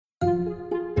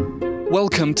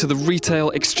Welcome to the Retail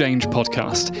Exchange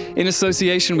podcast, in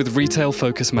association with Retail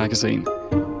Focus magazine.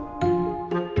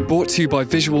 Brought to you by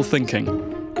Visual Thinking,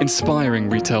 inspiring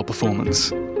retail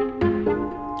performance.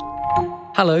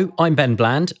 Hello, I'm Ben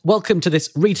Bland. Welcome to this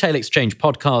Retail Exchange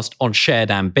podcast on shared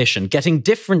ambition, getting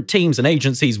different teams and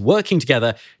agencies working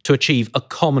together to achieve a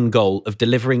common goal of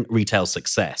delivering retail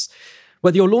success.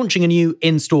 Whether you're launching a new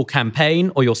in-store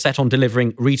campaign or you're set on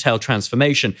delivering retail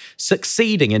transformation,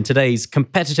 succeeding in today's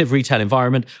competitive retail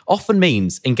environment often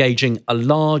means engaging a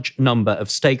large number of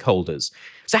stakeholders.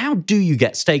 So how do you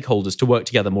get stakeholders to work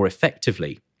together more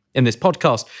effectively? In this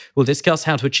podcast, we'll discuss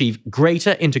how to achieve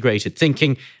greater integrated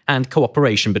thinking and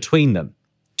cooperation between them.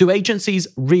 Do agencies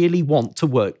really want to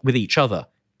work with each other?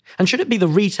 And should it be the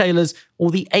retailers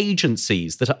or the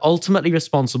agencies that are ultimately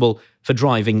responsible for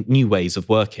driving new ways of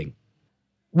working?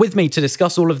 With me to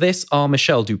discuss all of this are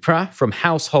Michelle Duprat from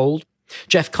Household,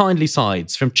 Jeff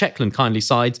Kindlysides from Checkland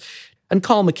Kindlysides, and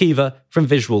Carl McKeever from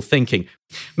Visual Thinking.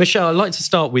 Michelle, I'd like to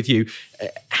start with you.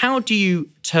 How do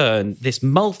you turn this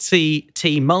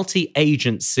multi-team,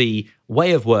 multi-agency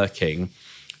way of working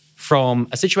from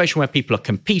a situation where people are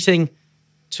competing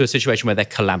to a situation where they're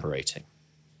collaborating?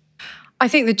 I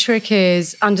think the trick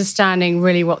is understanding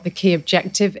really what the key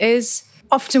objective is.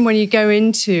 Often when you go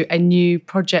into a new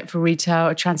project for retail,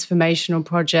 a transformational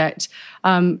project,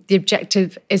 the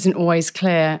objective isn't always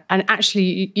clear. And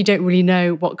actually, you don't really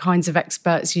know what kinds of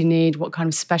experts you need, what kind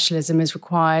of specialism is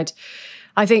required.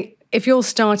 I think if you're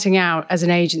starting out as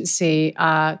an agency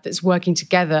that's working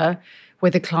together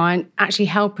with a client, actually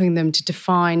helping them to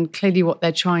define clearly what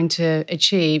they're trying to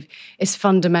achieve is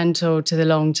fundamental to the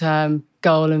long-term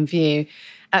goal and view.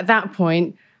 At that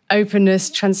point, openness,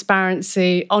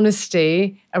 transparency,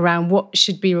 honesty around what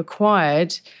should be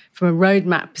required from a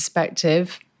roadmap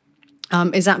perspective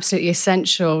is absolutely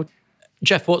essential.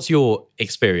 Jeff, what's your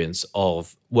experience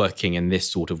of working in this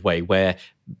sort of way, where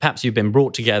perhaps you've been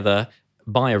brought together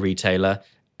by a retailer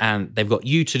and they've got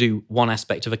you to do one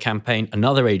aspect of a campaign,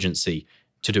 another agency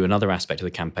to do another aspect of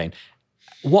the campaign?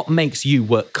 What makes you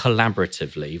work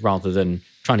collaboratively rather than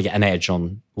trying to get an edge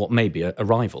on what may be a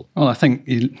rival? Well, I think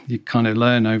you kind of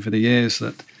learn over the years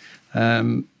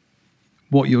that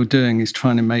what you're doing is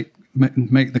trying to make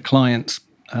the client's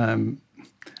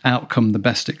outcome the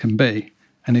best it can be.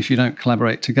 And if you don't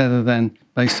collaborate together, then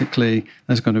basically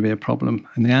there's going to be a problem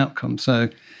in the outcome. So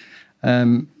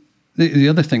the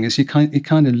other thing is you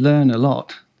kind of learn a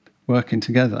lot working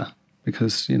together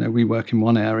because, you know, we work in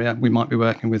one area. We might be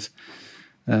working with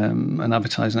an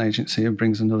advertising agency who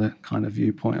brings another kind of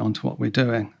viewpoint onto what we're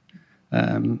doing.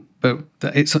 But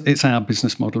it's our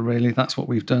business model, really. That's what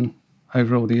we've done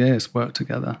over all the years, work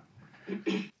together.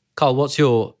 Carl, what's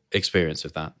your experience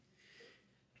of that?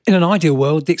 In an ideal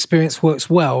world, the experience works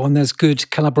well and there's good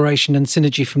collaboration and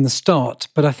synergy from the start.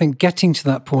 But I think getting to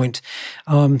that point,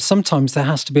 sometimes there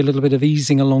has to be a little bit of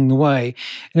easing along the way.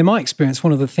 And in my experience,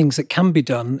 one of the things that can be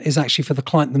done is actually for the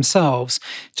client themselves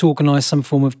to organise some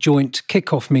form of joint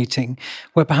kick-off meeting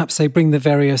where perhaps they bring the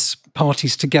various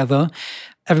parties together.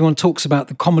 Everyone talks about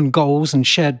the common goals and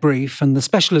shared brief and the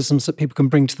specialisms that people can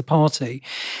bring to the party.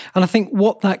 And I think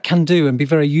what that can do and be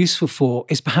very useful for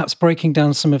is perhaps breaking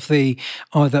down some of the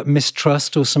either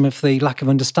mistrust or some of the lack of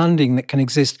understanding that can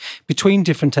exist between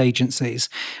different agencies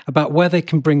about where they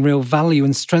can bring real value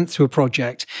and strength to a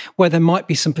project, where there might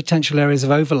be some potential areas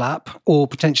of overlap or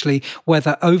potentially where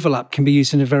that overlap can be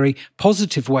used in a very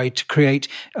positive way to create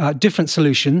different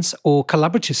solutions or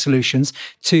collaborative solutions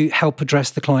to help address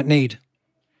the client need.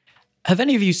 Have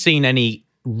any of you seen any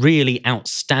really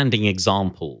outstanding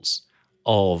examples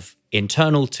of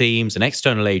internal teams and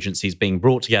external agencies being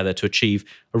brought together to achieve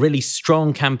a really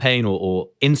strong campaign or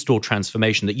in-store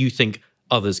transformation that you think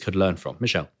others could learn from?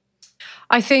 Michelle?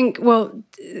 I think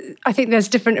there's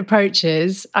different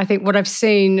approaches. I think what I've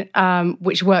seen,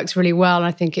 which works really well, and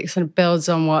I think it sort of builds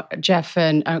on what Jeff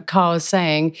and Carl are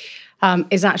saying,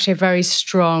 is actually a very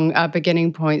strong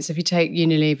beginning point. So if you take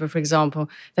Unilever, for example,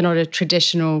 they're not a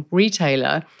traditional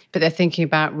retailer, but they're thinking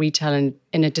about retail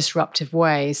in a disruptive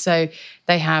way. So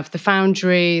they have the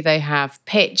Foundry, they have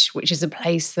Pitch, which is a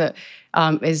place that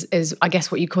is I guess,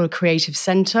 what you call a creative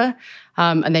centre,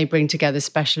 and they bring together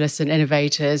specialists and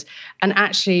innovators. And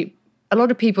actually, a lot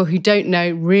of people who don't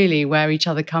know really where each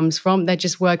other comes from, they're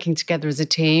just working together as a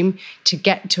team to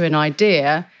get to an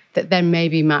idea that then may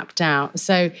be mapped out.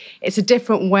 So it's a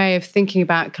different way of thinking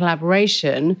about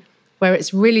collaboration where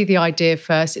it's really the idea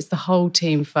first, it's the whole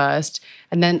team first,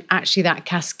 and then actually that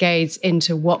cascades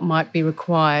into what might be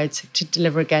required to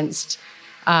deliver against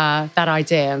that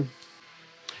idea.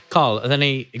 Carl, are there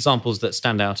any examples that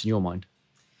stand out in your mind?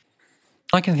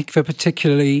 I can think of a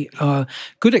particularly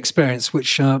good experience,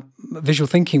 which Visual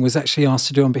Thinking was actually asked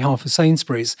to do on behalf of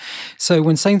Sainsbury's. So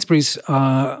when Sainsbury's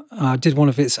did one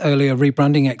of its earlier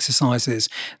rebranding exercises,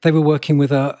 they were working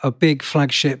with a big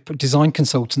flagship design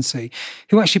consultancy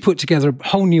who actually put together a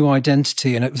whole new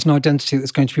identity, and it was an identity that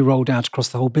was going to be rolled out across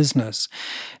the whole business.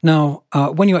 Now,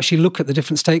 when you actually look at the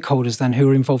different stakeholders then who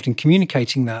are involved in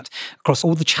communicating that across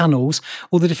all the channels,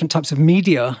 all the different types of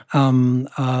media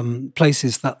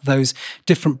places that those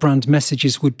different brand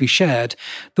messages would be shared,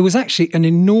 there was actually an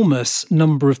enormous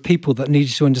number of people that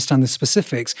needed to understand the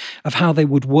specifics of how they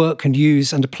would work and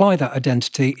use and apply that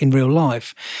identity in real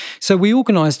life. So we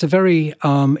organised a very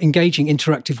engaging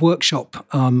interactive workshop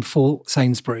for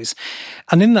Sainsbury's.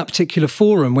 And in that particular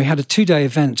forum, we had a 2-day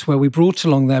event where we brought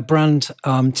along their brand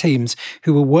teams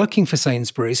who were working for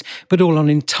Sainsbury's, but all on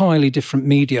entirely different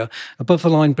media. Above the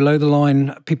line, below the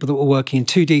line, people that were working in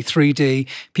 2D, 3D,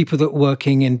 people that were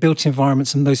working in built environments,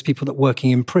 and those people that were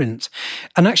working in print.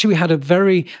 And actually we had a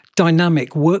very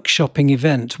dynamic workshopping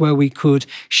event where we could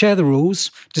share the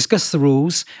rules, discuss the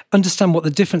rules, understand what the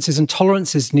differences and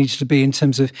tolerances needed to be in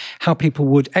terms of how people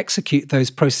would execute those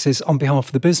processes on behalf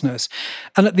of the business.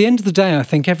 And at the end of the day, I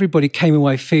think everybody came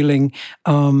away feeling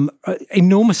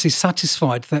enormously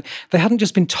satisfied that they hadn't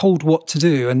just been told what to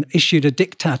do and issued a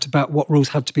diktat about what rules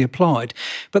had to be applied,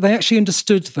 but they actually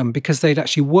understood them because they'd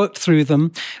actually worked through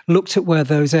them, looked at where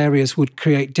those areas would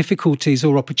create difficulties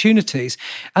or opportunities.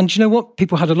 And you know what?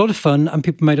 People had a lot of fun and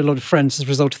people made a lot of friends as a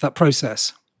result of that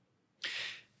process.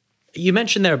 You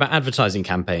mentioned there about advertising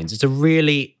campaigns. It's a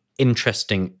really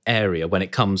interesting area when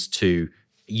it comes to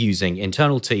using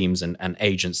internal teams and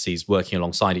agencies working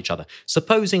alongside each other.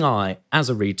 Supposing I, as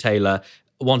a retailer,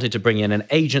 wanted to bring in an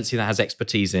agency that has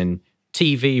expertise in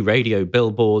TV, radio,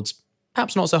 billboards,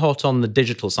 perhaps not so hot on the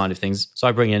digital side of things, so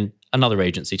I bring in another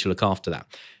agency to look after that.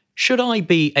 Should I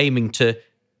be aiming to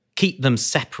keep them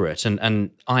separate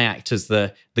and I act as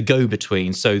the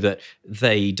go-between so that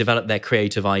they develop their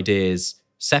creative ideas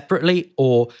separately,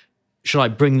 or should I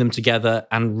bring them together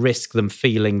and risk them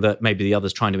feeling that maybe the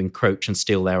other's trying to encroach and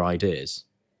steal their ideas?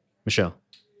 Michelle?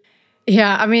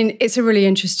 Yeah, I mean, it's a really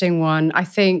interesting one. I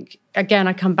think, again,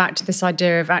 I come back to this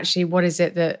idea of actually what is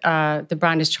it that the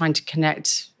brand is trying to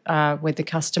connect with the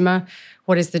customer?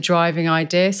 What is the driving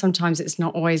idea? Sometimes it's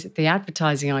not always the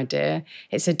advertising idea.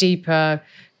 It's a deeper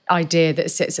idea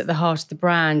that sits at the heart of the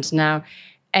brand. Now,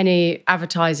 any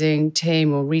advertising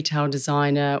team or retail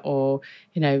designer or,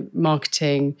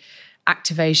 marketing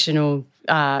activational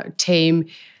team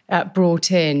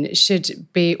brought in should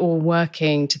be all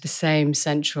working to the same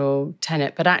central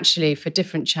tenet. But actually, for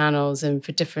different channels and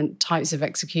for different types of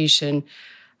execution,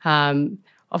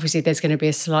 obviously there's going to be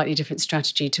a slightly different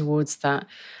strategy towards that.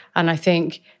 And I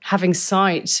think having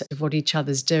sight of what each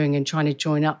other's doing and trying to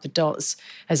join up the dots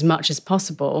as much as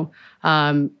possible,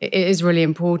 it is really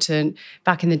important.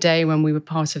 Back in the day when we were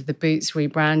part of the Boots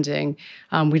rebranding,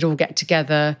 we'd all get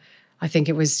together. I think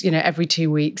it was, every 2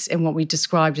 weeks in what we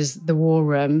described as the war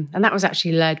room. And that was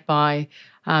actually led by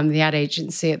the ad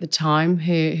agency at the time,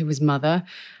 who was Mother.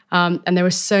 And there were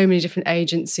so many different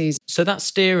agencies. So that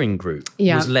steering group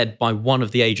was led by one of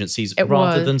the agencies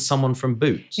rather than someone from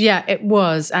Boots? Yeah, it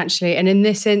was actually. And in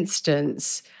this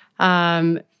instance,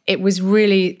 it was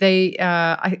really,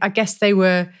 I guess they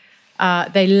led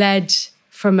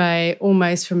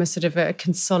almost from a sort of a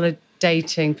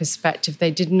consolidating perspective.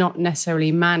 They did not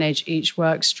necessarily manage each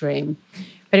work stream,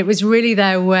 but it was really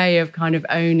their way of kind of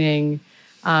owning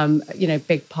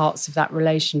big parts of that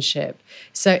relationship.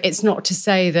 So it's not to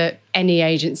say that any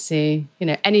agency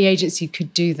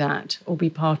could do that or be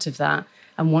part of that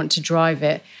and want to drive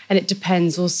it. And it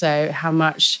depends also how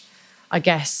much, I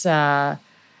guess, leverage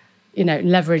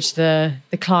the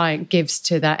client gives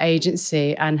to that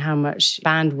agency and how much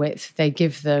bandwidth they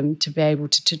give them to be able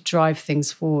to drive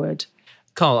things forward.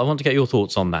 Carl, I want to get your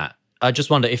thoughts on that. I just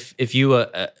wonder if you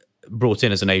were brought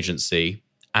in as an agency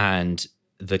and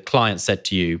the client said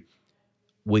to you,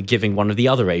 we're giving one of the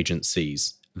other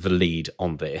agencies the lead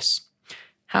on this.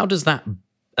 How does that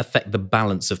affect the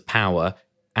balance of power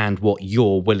and what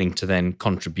you're willing to then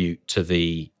contribute to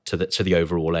the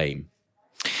overall aim?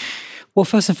 Well,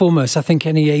 first and foremost, I think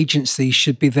any agency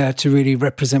should be there to really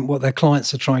represent what their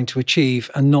clients are trying to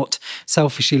achieve and not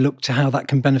selfishly look to how that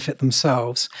can benefit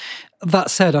themselves.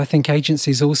 That said, I think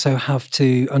agencies also have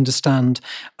to understand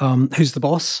who's the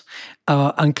boss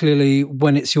and clearly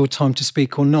when it's your time to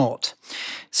speak or not.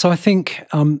 So I think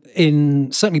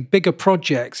in certainly bigger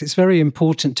projects, it's very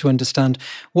important to understand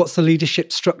what's the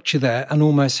leadership structure there and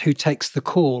almost who takes the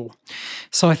call.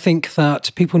 So I think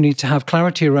that people need to have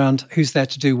clarity around who's there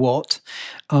to do what.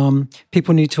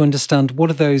 People need to understand what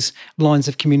are those lines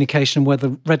of communication, where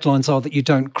the red lines are that you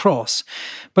don't cross.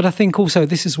 But I think also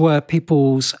this is where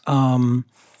people's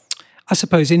I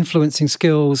suppose influencing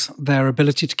skills, their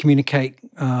ability to communicate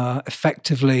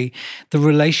effectively, the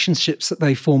relationships that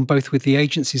they form both with the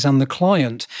agencies and the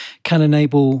client can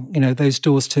enable, those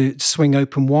doors to swing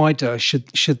open wider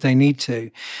should they need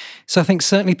to. So I think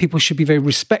certainly people should be very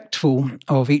respectful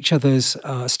of each other's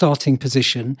starting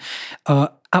position,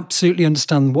 absolutely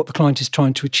understand what the client is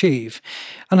trying to achieve.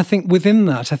 And I think within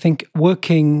that,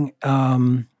 working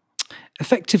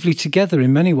effectively together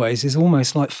in many ways is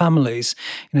almost like families.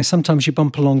 Sometimes you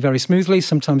bump along very smoothly,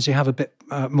 sometimes you have a bit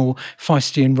more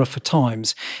feisty and rougher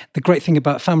times. The great thing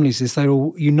about families is they're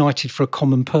all united for a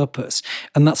common purpose,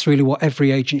 and that's really what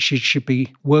every agency should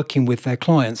be working with their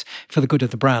clients for the good of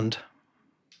the brand.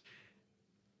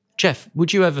 Jeff,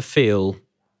 would you ever feel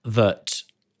that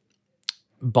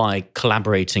by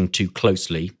collaborating too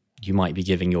closely, you might be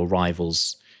giving your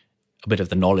rivals a bit of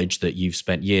the knowledge that you've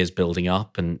spent years building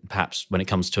up, and perhaps when it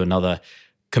comes to another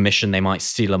commission, they might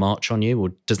steal a march on you? Or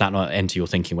does that not enter your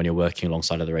thinking when you're working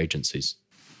alongside other agencies?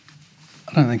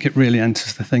 I don't think it really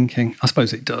enters the thinking. I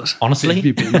suppose it does. Honestly? If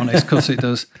you're being honest, of course it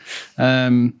does.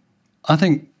 I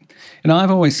think, I've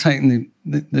always taken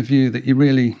the view that you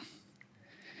really,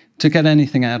 to get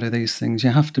anything out of these things,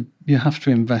 you have to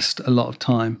invest a lot of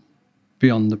time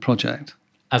beyond the project.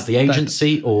 As the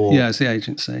agency or? Yeah, as the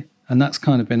agency. And that's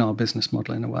kind of been our business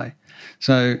model in a way.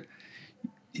 So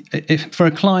if for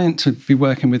a client to be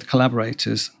working with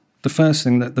collaborators, the first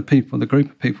thing that the group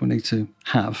of people need to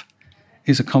have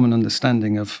is a common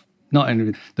understanding of not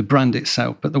only the brand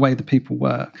itself, but the way the people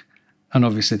work, and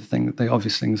obviously the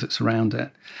obvious things that surround it.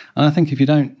 And I think if you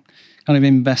don't kind of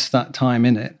invest that time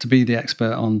in it to be the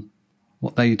expert on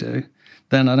what they do,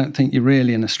 then I don't think you're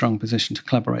really in a strong position to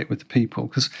collaborate with the people.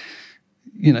 Because,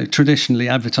 traditionally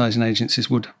advertising agencies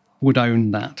would own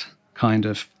that kind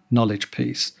of knowledge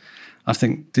piece. I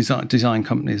think design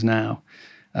companies now,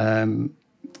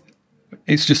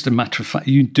 it's just a matter of fact,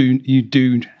 you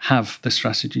do have the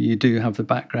strategy, you do have the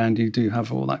background, you do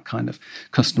have all that kind of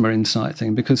customer insight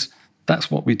thing, because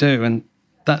that's what we do, and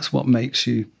that's what makes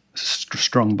you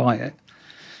strong by it.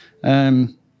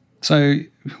 So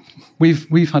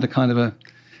we've had a kind of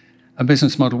a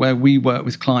business model where we work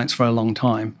with clients for a long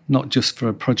time, not just for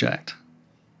a project.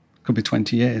 Could be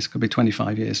 20 years, could be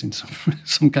 25 years in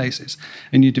some cases,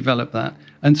 and you develop that.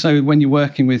 And so when you're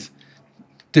working with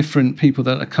different people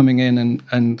that are coming in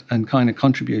and kind of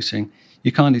contributing,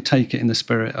 you kind of take it in the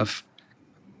spirit of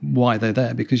why they're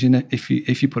there, because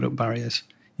if you put up barriers,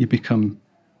 you become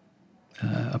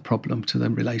a problem to the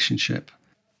relationship.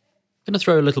 I'm going to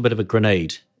throw a little bit of a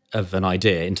grenade of an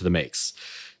idea into the mix.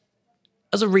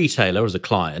 As a retailer, as a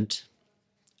client,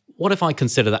 what if I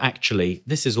consider that actually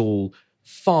this is all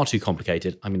far too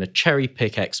complicated? I'm going to cherry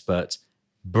pick experts,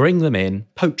 bring them in,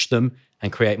 poach them,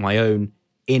 and create my own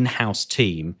in-house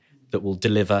team that will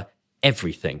deliver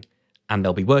everything. And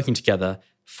they'll be working together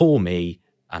for me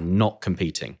and not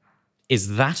competing.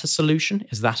 Is that a solution?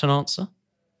 Is that an answer?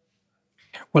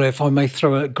 Well, if I may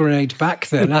throw a grenade back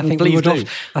then, I think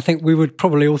we would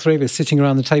probably, all three of us sitting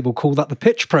around the table, call that the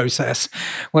pitch process,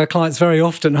 where clients very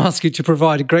often ask you to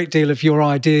provide a great deal of your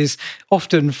ideas,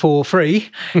 often for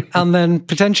free, and then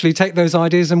potentially take those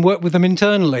ideas and work with them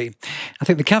internally. I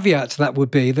think the caveat to that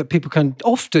would be that people can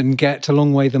often get a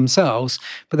long way themselves,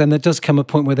 but then there does come a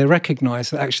point where they recognise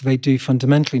that actually they do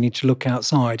fundamentally need to look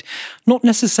outside, not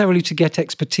necessarily to get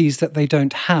expertise that they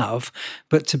don't have,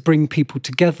 but to bring people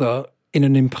together in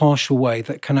an impartial way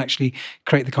that can actually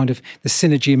create the kind of the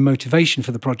synergy and motivation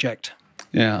for the project.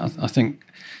 Yeah, I think,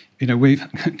 we've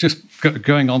just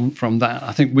going on from that.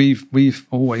 I think we've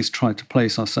always tried to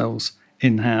place ourselves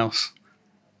in-house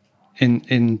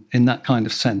in that kind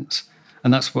of sense.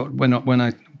 And that's what, when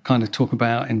I kind of talk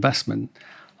about investment,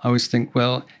 I always think,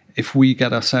 well, if we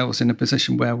get ourselves in a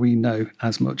position where we know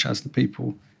as much as the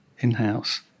people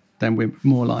in-house, then we're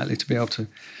more likely to be able to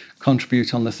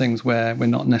contribute on the things where we're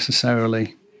not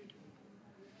necessarily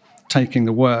taking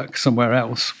the work somewhere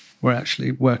else. We're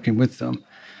actually working with them.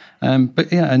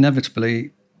 But yeah,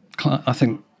 inevitably, I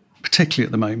think, particularly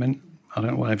at the moment, I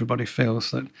don't know what everybody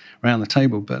feels that around the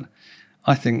table, but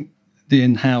I think the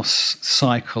in-house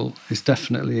cycle is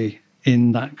definitely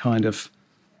in that kind of,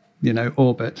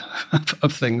 orbit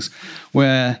of things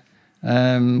where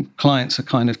clients are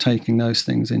kind of taking those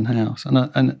things in-house.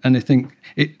 And I think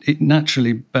it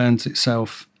naturally burns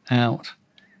itself out,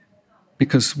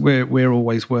 because we're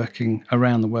always working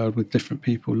around the world with different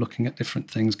people, looking at different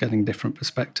things, getting different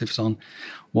perspectives on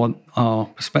what our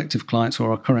prospective clients or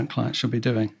our current clients should be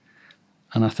doing.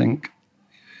 And I think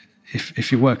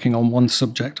if you're working on one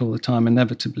subject all the time,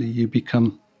 inevitably you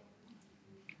become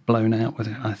blown out with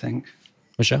it, I think.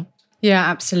 Michelle? Yeah,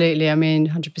 absolutely. I mean,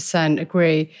 100%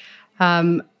 agree.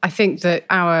 I think that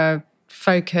our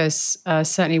focus,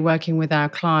 certainly working with our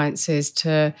clients, is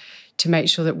to make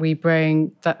sure that we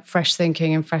bring that fresh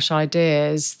thinking and fresh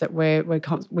ideas that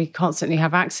we constantly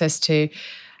have access to.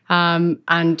 And,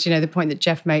 the point that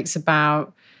Jeff makes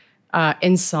about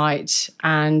insight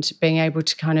and being able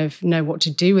to kind of know what to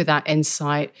do with that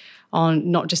insight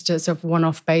on not just a sort of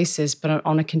one-off basis, but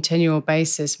on a continual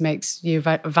basis, makes you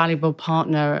a valuable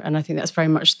partner. And I think that's very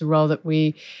much the role that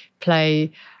we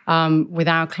play with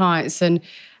our clients. And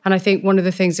I think one of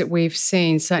the things that we've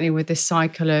seen, certainly with this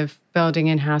cycle of building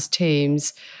in-house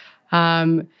teams,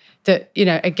 that,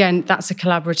 again, that's a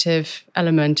collaborative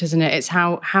element, isn't it? It's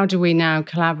how do we now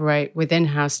collaborate with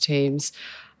in-house teams?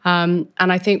 And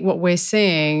I think what we're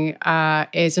seeing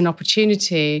is an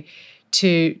opportunity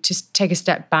to just take a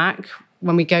step back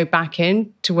when we go back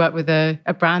in to work with a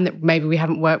brand that maybe we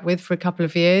haven't worked with for a couple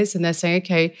of years, and they're saying,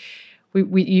 okay,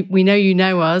 we know you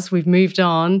know us, we've moved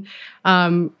on,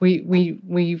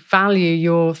 we value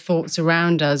your thoughts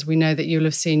around us, we know that you'll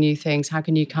have seen new things, how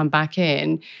can you come back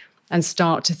in and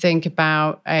start to think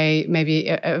about maybe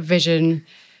a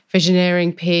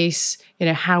visioneering piece,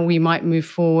 how we might move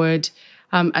forward,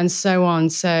 and so on.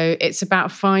 So it's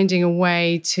about finding a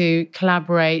way to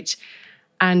collaborate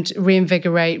and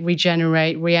reinvigorate,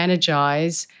 regenerate,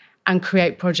 re-energize, and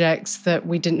create projects that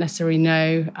we didn't necessarily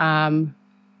know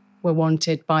were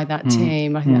wanted by that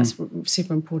team. I think that's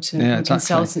super important from a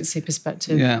consultancy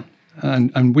perspective. Yeah,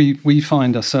 and we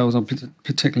find ourselves,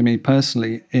 particularly me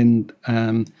personally, in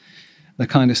the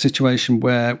kind of situation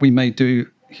where we may do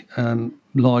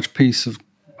large piece of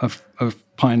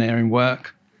pioneering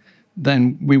work.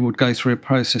 Then we would go through a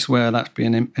process where that's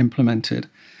being implemented,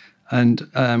 and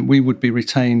we would be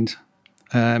retained,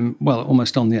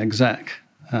 almost on the exec.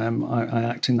 I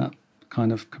act in that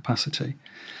kind of capacity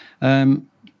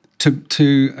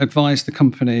to advise the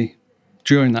company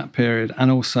during that period,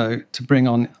 and also to bring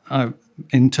on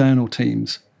internal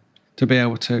teams to be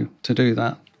able to do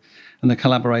that, and the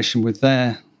collaboration with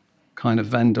their kind of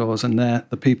vendors and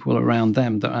the people around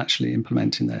them that are actually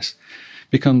implementing this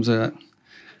becomes a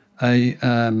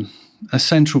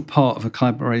central part of a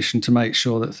collaboration to make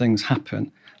sure that things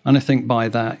happen. And I think by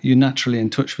that, you're naturally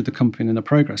in touch with the company and the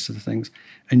progress of the things,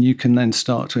 and you can then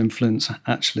start to influence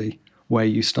actually where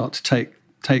you start to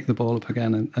take the ball up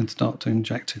again and start to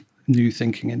inject new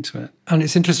thinking into it. And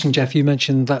it's interesting, Jeff, you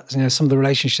mentioned that some of the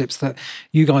relationships that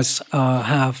you guys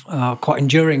have are quite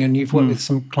enduring, and you've worked with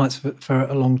some clients for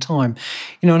a long time.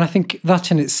 And I think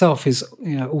that in itself is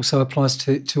also applies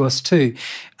to us too.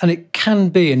 And it can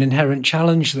be an inherent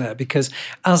challenge there, because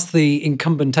as the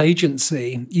incumbent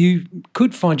agency, you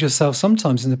could find yourself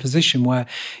sometimes in the position where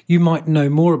you might know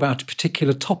more about a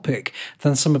particular topic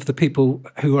than some of the people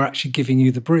who are actually giving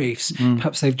you the briefs.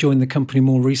 Perhaps they've joined the company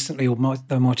more recently, or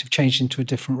they might have changed into a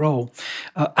different role.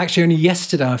 Actually, only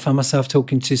yesterday I found myself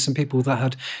talking to some people that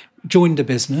had joined a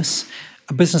business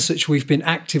which we've been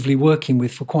actively working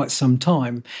with for quite some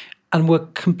time, and were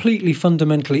completely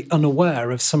fundamentally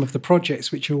unaware of some of the projects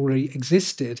which already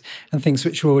existed and things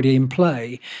which were already in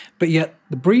play. But yet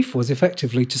the brief was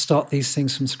effectively to start these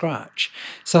things from scratch.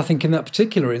 So I think in that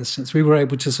particular instance, we were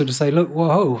able to sort of say, look,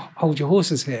 whoa, hold your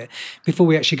horses here. Before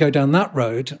we actually go down that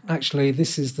road, actually,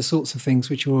 this is the sorts of things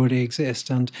which already exist,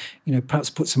 and, perhaps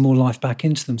put some more life back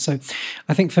into them. So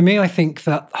I think for me, I think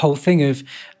that whole thing of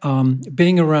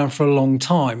being around for a long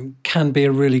time can be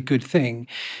a really good thing.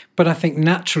 But I think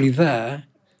naturally there,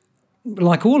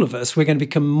 like all of us, we're going to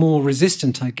become more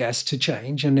resistant, I guess, to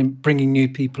change and in bringing new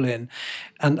people in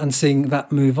and seeing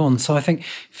that move on. So I think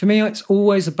for me, it's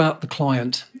always about the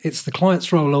client. It's the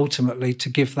client's role ultimately to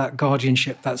give that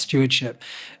guardianship, that stewardship,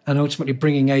 and ultimately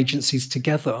bringing agencies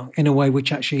together in a way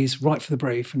which actually is right for the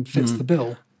brief and fits the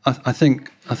bill. I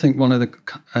think one of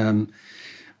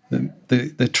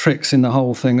the tricks in the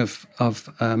whole thing of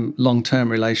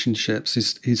long-term relationships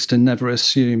is to never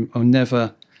assume or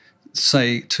never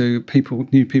say to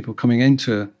new people coming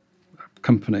into a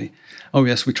company, oh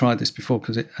yes, we tried this before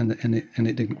and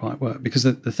it didn't quite work. Because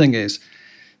the thing is,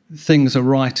 things are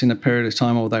right in a period of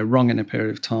time, or they're wrong in a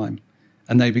period of time,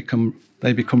 and they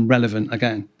become relevant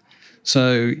again.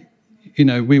 So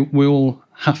we all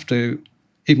have to,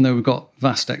 even though we've got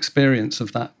vast experience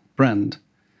of that brand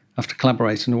have to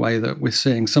collaborate in a way that we're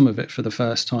seeing some of it for the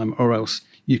first time, or else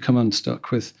you come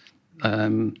unstuck with,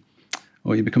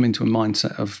 or you become into a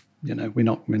mindset of, we're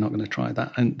not going to try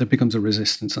that, and there becomes a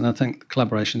resistance. And I think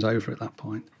collaboration's over at that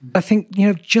point. I think,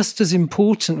 just as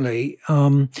importantly,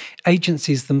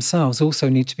 agencies themselves also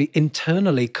need to be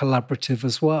internally collaborative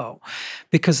as well,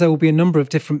 because there will be a number of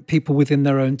different people within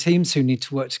their own teams who need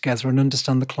to work together and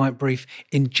understand the client brief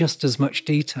in just as much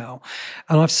detail.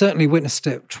 And I've certainly witnessed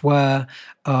it where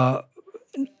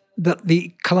that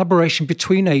the collaboration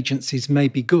between agencies may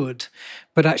be good,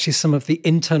 but actually some of the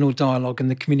internal dialogue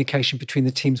and the communication between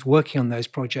the teams working on those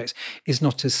projects is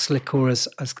not as slick or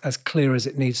as clear as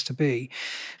it needs to be.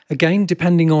 Again,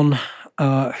 depending on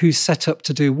who's set up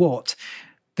to do what,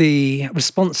 the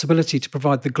responsibility to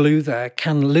provide the glue there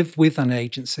can live with an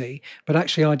agency, but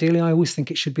actually, ideally, I always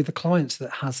think it should be the client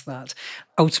that has that.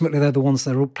 Ultimately, they're the ones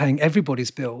that are paying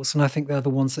everybody's bills, and I think they're the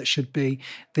ones that should be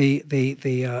the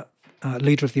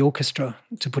leader of the orchestra,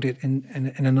 to put it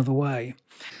in another way.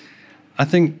 I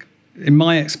think, in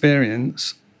my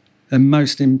experience, the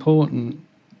most important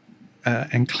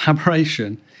in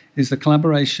collaboration is the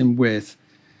collaboration with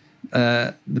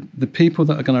the people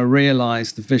that are going to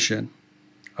realise the vision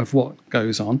of what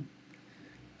goes on,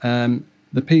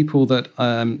 the people that,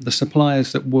 the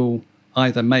suppliers that will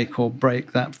either make or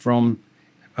break that from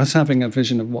us having a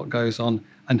vision of what goes on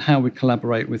and how we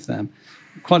collaborate with them.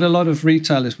 Quite a lot of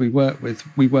retailers we work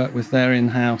with their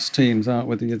in-house teams, aren't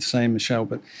we? You're the same, Michelle,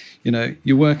 but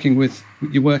you're working with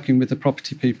the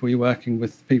property people, you're working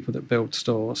with the people that build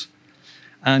stores,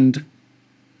 and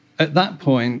at that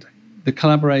point, the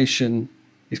collaboration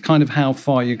is kind of how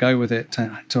far you go with it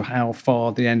to how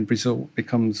far the end result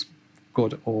becomes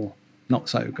good or not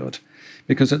so good,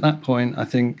 because at that point, I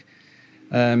think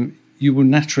you will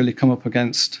naturally come up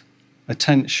against a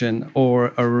tension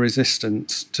or a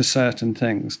resistance to certain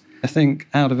things. I think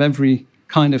out of every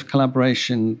kind of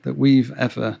collaboration that we've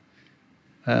ever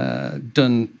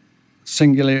done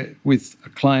singularly with a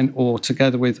client or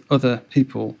together with other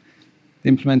people, the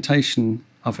implementation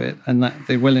of it and that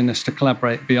the willingness to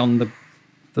collaborate beyond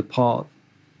the part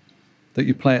that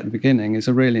you play at the beginning is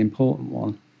a really important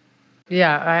one.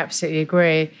 Yeah, I absolutely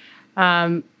agree.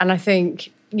 And I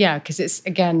think, because it's,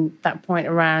 again, that point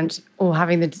around all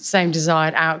having the same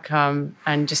desired outcome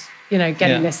and just,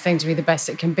 getting this thing to be the best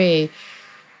it can be.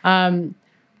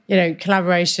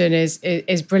 Collaboration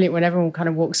is brilliant when everyone kind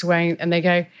of walks away and they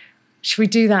go, should we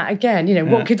do that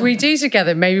again? What could we do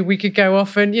together? Maybe we could go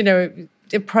off and,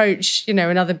 approach,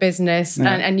 another business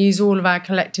and use all of our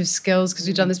collective skills because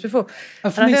we've done this before.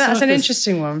 And I think that's an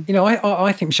interesting one.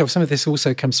 I think, Michelle, some of this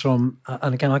also comes from,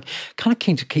 and again, I'm kind of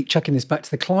keen to keep chucking this back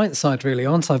to the client side, really,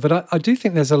 aren't I? But I do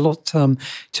think there's a lot to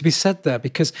be said there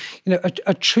because,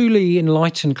 a truly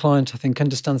enlightened client, I think,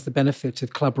 understands the benefit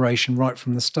of collaboration right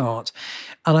from the start.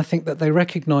 And I think that they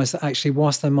recognise that actually,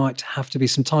 whilst there might have to be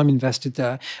some time invested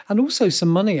there and also some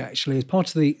money, actually, as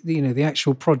part of the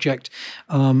actual project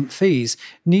fees,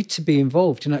 need to be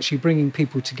involved in actually bringing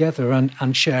people together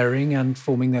and sharing and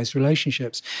forming those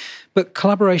relationships. But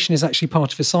collaboration is actually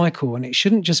part of a cycle, and it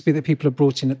shouldn't just be that people are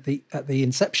brought in at the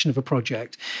inception of a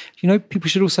project. People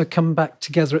should also come back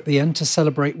together at the end to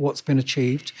celebrate what's been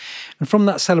achieved. And from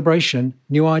that celebration,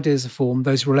 new ideas are formed,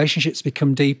 those relationships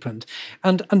become deepened.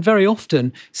 And very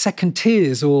often, second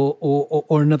tiers or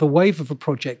another wave of a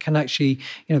project can actually,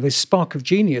 this spark of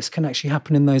genius can actually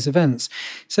happen in those events.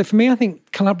 So for me, I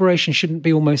think collaboration shouldn't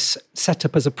be almost set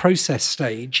up as a process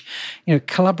stage.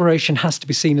 Collaboration has to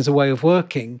be seen as a way of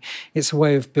working. It's a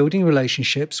way of building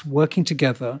relationships, working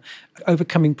together,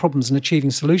 overcoming problems and achieving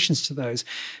solutions to those,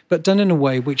 but done in a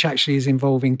way which actually is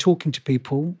involving talking to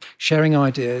people, sharing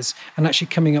ideas, and actually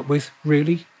coming up with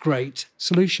really great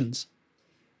solutions.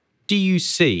 Do you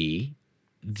see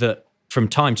that from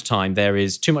time to time there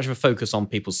is too much of a focus on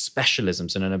people's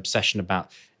specialisms and an obsession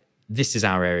about this is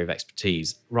our area of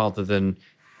expertise rather than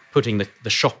putting the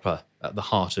shopper at the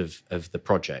heart of the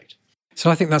project? So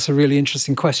I think that's a really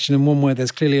interesting question, and one where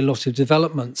there's clearly a lot of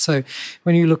development. So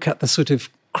when you look at the sort of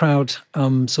crowd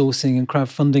sourcing and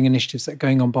crowdfunding initiatives that are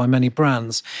going on by many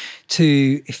brands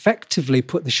to effectively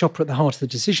put the shopper at the heart of the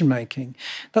decision-making,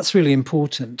 that's really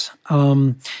important.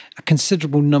 A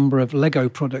considerable number of Lego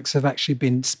products have actually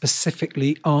been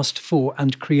specifically asked for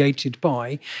and created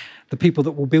by the people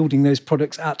that were building those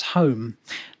products at home.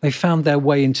 They found their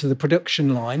way into the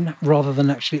production line rather than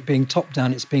actually it being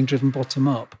top-down, it's being driven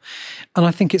bottom-up. And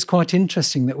I think it's quite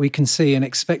interesting that we can see and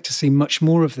expect to see much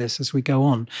more of this as we go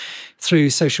on.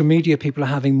 Through social media, people are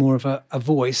having more of a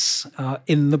voice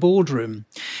in the boardroom.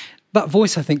 that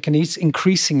voice, I think, can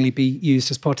increasingly be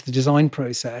used as part of the design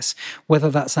process, whether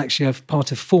that's actually a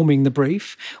part of forming the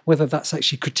brief, whether that's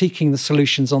actually critiquing the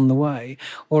solutions on the way,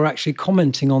 or actually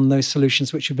commenting on those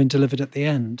solutions which have been delivered at the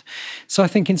end. So I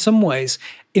think in some ways,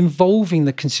 involving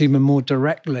the consumer more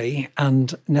directly,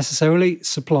 and necessarily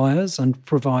suppliers and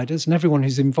providers and everyone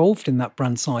who's involved in that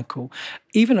brand cycle,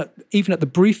 even at the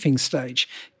briefing stage,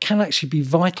 can actually be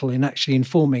vital in actually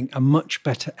informing a much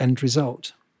better end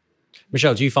result.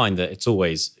 Michelle, do you find that it's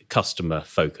always customer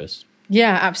focused?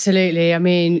 Yeah, absolutely. I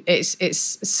mean, it's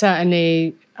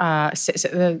certainly sits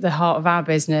at the heart of our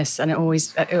business, and it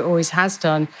always has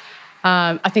done.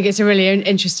 I think it's a really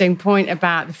interesting point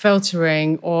about the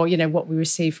filtering, or what we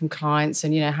receive from clients,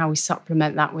 and how we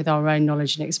supplement that with our own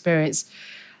knowledge and experience.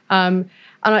 And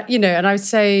I would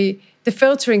say the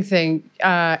filtering thing,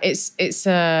 it's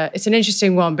an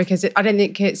interesting one, because I don't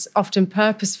think it's often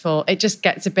purposeful. It just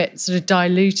gets a bit sort of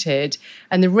diluted,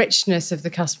 and the richness of the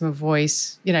customer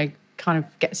voice, kind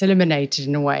of gets eliminated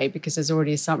in a way, because there's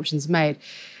already assumptions made.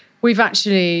 We've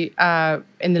actually,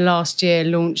 in the last year,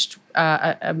 launched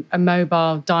a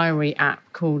mobile diary app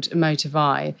called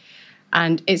Emotivai.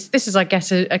 And this is, I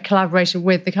guess, a collaboration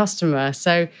with the customer.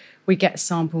 So we get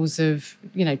samples of,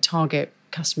 target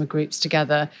customer groups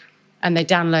together, and they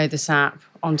download this app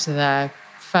onto their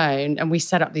phone, and we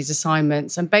set up these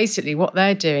assignments. And basically what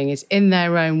they're doing is, in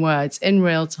their own words, in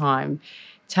real time,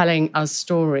 telling us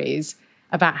stories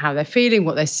about how they're feeling,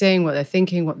 what they're seeing, what they're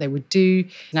thinking, what they would do.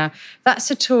 Now,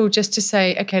 that's a tool just to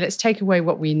say, okay, let's take away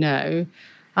what we know.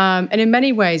 And in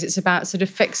many ways, it's about sort of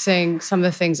fixing some of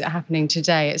the things that are happening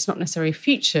today. It's not necessarily a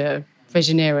future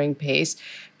visioneering piece,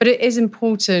 but it is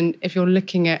important if you're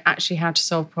looking at actually how to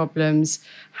solve problems,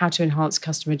 how to enhance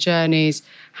customer journeys,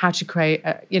 how to create,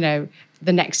 the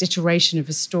next iteration of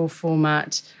a store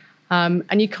format.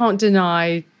 And you can't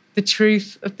deny the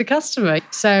truth of the customer.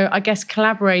 So I guess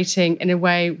collaborating in a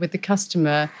way with the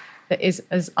customer that is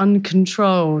as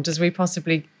uncontrolled as we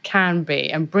possibly can be,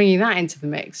 and bringing that into the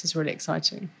mix, is really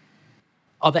exciting.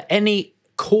 Are there any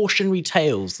cautionary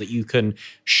tales that you can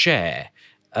share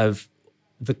of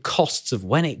the costs of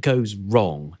when it goes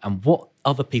wrong, and what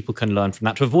other people can learn from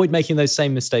that to avoid making those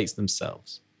same mistakes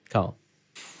themselves? Carl?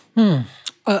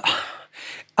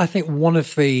 I think one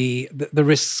of the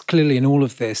risks clearly in all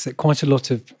of this, that quite a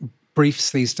lot of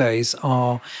briefs these days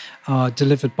are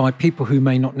delivered by people who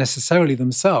may not necessarily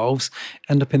themselves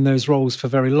end up in those roles for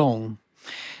very long.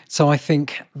 So I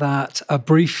think that a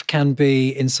brief can be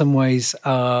in some ways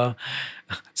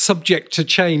subject to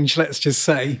change, let's just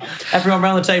say. Everyone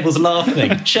around the table's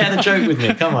laughing. Share the joke with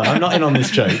me. Come on, I'm not in on this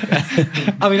joke.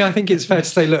 I mean, I think it's fair to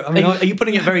say, look, I mean, are you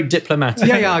putting it very diplomatic?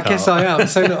 Yeah, I guess I am.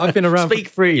 So look, I've been around. Speak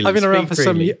freely. I've been around for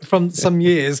some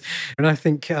years, and I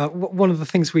think one of the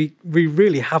things we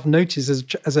really have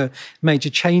noticed as a major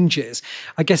change is,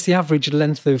 I guess, the average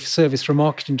length of service for a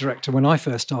marketing director when I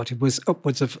first started was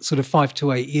upwards of sort of 5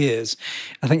 to 8 years.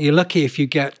 I think you're lucky if you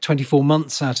get 24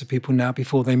 months out of people now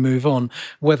before they move on,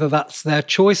 whether that's their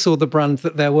choice or the brand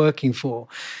that they're working for.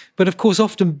 But of course,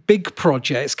 often big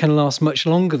projects can last much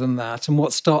longer than that. And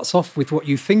what starts off with what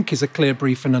you think is a clear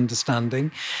brief and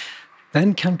understanding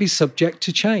then can be subject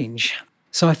to change.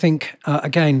 So I think,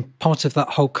 again, part of that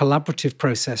whole collaborative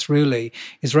process really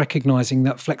is recognising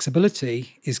that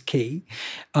flexibility is key.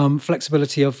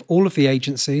 Flexibility of all of the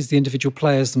agencies, the individual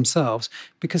players themselves,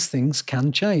 because things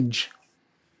can change.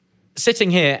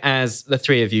 Sitting here as the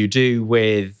three of you do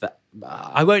with,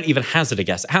 I won't even hazard a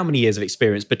guess, how many years of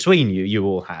experience between you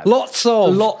all have? Lots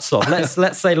of.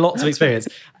 Let's say lots of experience.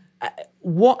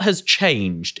 What has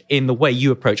changed in the way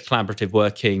you approach collaborative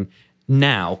working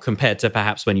now compared to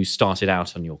perhaps when you started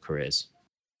out on your careers?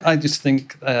 I just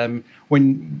think when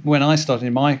I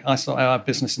started our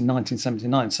business in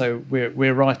 1979, so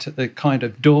we're right at the kind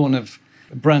of dawn of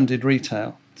branded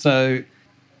retail. So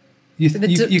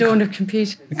dawn of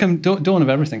computing, dawn of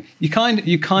everything. You kind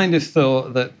of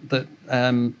thought that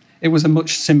it was a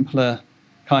much simpler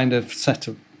kind of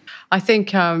setup. I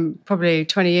think probably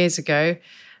 20 years ago,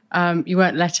 you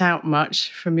weren't let out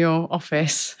much from your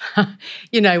office.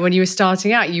 When you were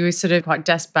starting out, you were sort of quite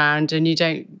desk bound, and you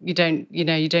don't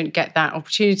get that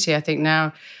opportunity. I think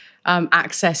now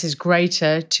access is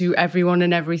greater to everyone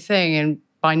and everything, and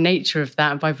by nature of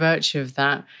that, and by virtue of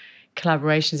that,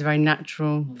 collaboration is a very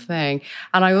natural thing.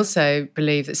 And I also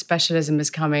believe that specialism is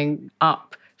coming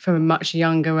up from a much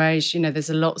younger age. There's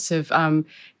lots of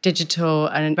digital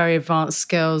and very advanced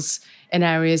skills in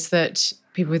areas that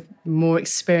people with more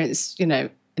experience,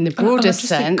 in in the broadest and I just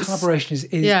think sense. collaboration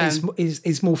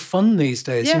is more fun these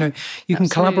days. Yeah, you know, you can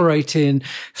absolutely. collaborate in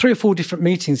 3 or 4 different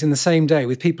meetings in the same day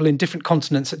with people in different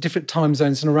continents at different time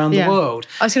zones and around the world.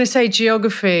 I was going to say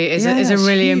geography is a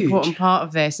really huge. important part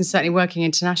of this, and certainly working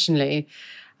internationally.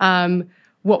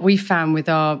 What we found with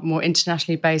our more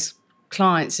internationally based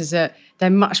clients is that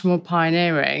they're much more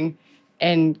pioneering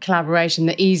in collaboration,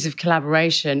 the ease of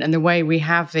collaboration, and the way we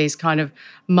have these kind of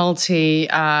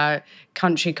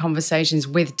multi-country conversations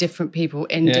with different people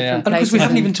in different And because places. we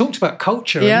haven't even talked about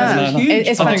culture. Yeah. And that's huge.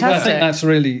 It's I think fantastic. that's a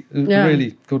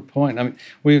really good point. I mean,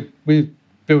 we're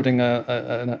building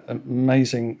an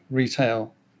amazing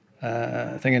retail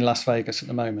thing in Las Vegas at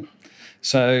the moment.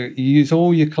 So you use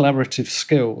all your collaborative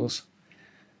skills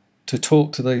to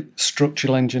talk to the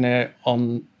structural engineer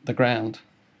on the ground.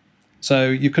 So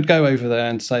you could go over there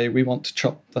and say, we want to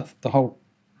chop the whole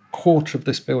quarter of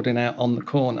this building out on the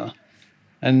corner.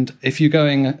 And if you go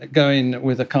in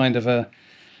with a kind of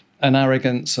an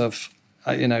arrogance of,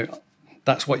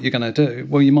 that's what you're going to do,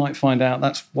 well, you might find out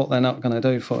that's what they're not going to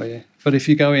do for you. But if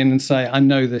you go in and say, I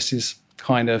know this is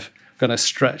kind of going to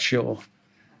stretch your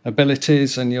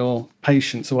abilities and your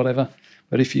patience or whatever,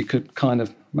 but if you could kind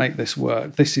of make this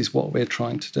work, this is what we're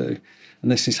trying to do,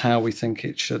 and this is how we think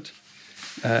it should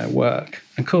work.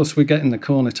 And of course, we're getting the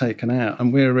corner taken out,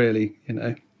 and we're really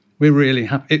happy.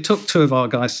 It took 2 of our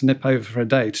guys to nip over for a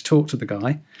day to talk to the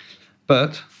guy,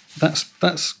 but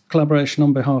that's collaboration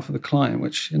on behalf of the client,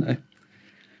 which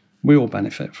we all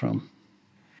benefit from.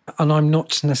 And I'm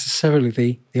not necessarily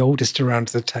the oldest around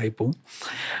the table,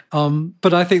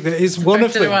 but I think that is one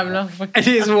of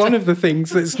the things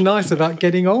that's nice about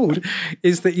getting old,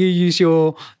 is that you use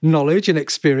your knowledge and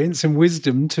experience and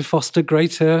wisdom to foster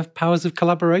greater powers of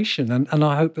collaboration. And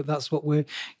I hope that that's what we're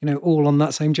all on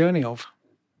that same journey of.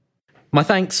 My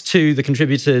thanks to the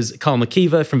contributors Carl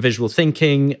McKeever from Visual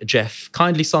Thinking, Jeff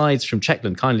Kindlysides from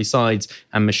Checkland Kindlysides,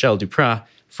 and Michelle Duprat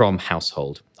from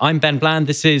Household. I'm Ben Bland.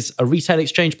 This is a Retail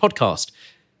Exchange podcast.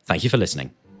 Thank you for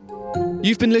listening.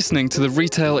 You've been listening to the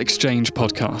Retail Exchange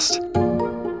podcast.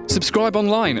 Subscribe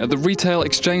online at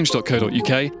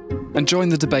theretailexchange.co.uk and join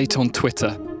the debate on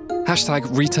Twitter.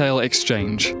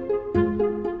 #RetailExchange.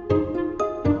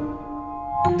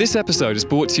 This episode is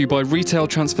brought to you by retail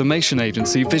transformation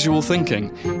agency Visual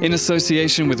Thinking in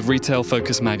association with Retail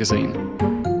Focus magazine.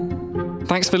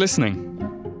 Thanks for listening.